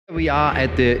We are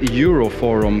at the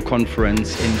Euroforum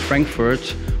conference in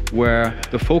Frankfurt, where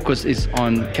the focus is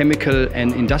on chemical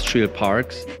and industrial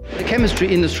parks. The chemistry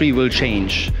industry will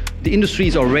change. The industry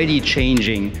is already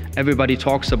changing. Everybody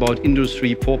talks about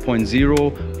Industry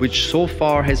 4.0, which so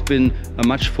far has been a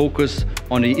much focus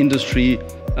on the industry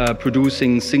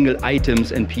producing single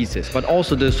items and pieces, but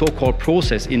also the so-called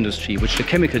process industry, which the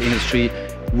chemical industry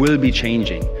will be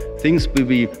changing. Things will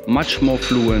be much more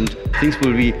fluent, things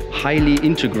will be highly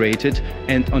integrated,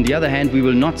 and on the other hand, we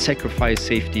will not sacrifice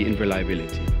safety and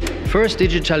reliability. First,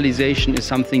 digitalization is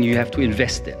something you have to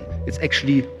invest in. It's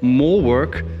actually more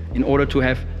work in order to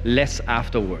have less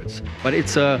afterwards. But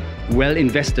it's a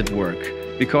well-invested work,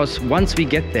 because once we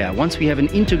get there, once we have an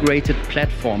integrated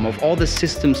platform of all the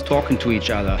systems talking to each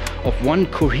other, of one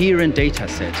coherent data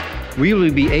set, we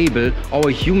will be able, our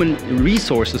human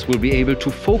resources will be able to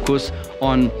focus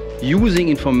on using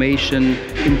information,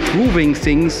 improving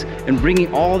things, and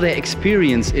bringing all their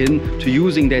experience in to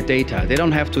using that data. They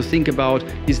don't have to think about,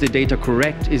 is the data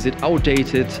correct, is it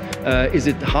outdated, is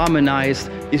it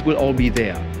harmonized? It will all be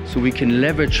there. So we can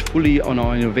leverage fully on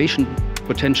our innovation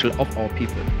potential of our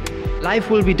people.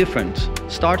 Life will be different,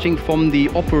 starting from the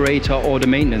operator or the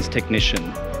maintenance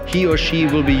technician. He or she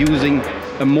will be using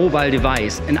a mobile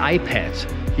device, an iPad.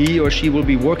 He or she will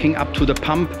be working up to the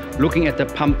pump, looking at the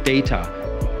pump data.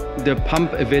 The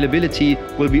pump availability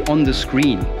will be on the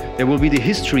screen. There will be the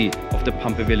history of the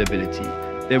pump availability.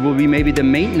 There will be maybe the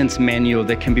maintenance manual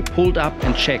that can be pulled up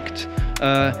and checked.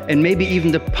 And maybe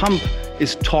even the pump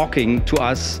is talking to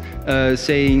us,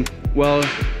 saying, well,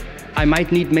 I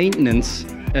might need maintenance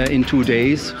in 2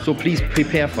 days, so please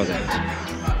prepare for that.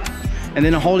 And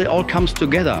then how it all comes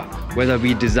together, whether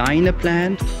we design a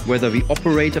plant, whether we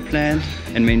operate a plant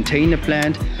and maintain a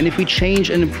plant, and if we change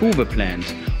and improve a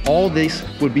plant. All this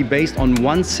will be based on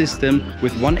one system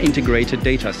with one integrated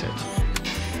data set.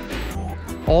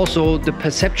 Also, the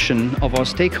perception of our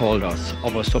stakeholders,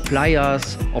 of our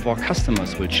suppliers, of our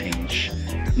customers will change.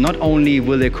 Not only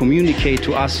will they communicate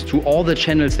to us through all the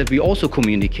channels that we also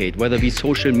communicate, whether it be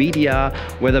social media,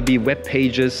 whether it be web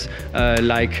pages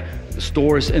like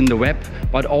stores in the web,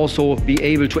 but also be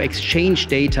able to exchange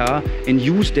data and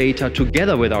use data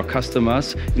together with our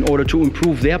customers in order to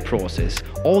improve their process.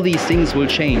 All these things will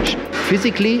change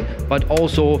physically, but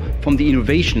also from the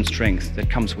innovation strength that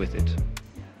comes with it.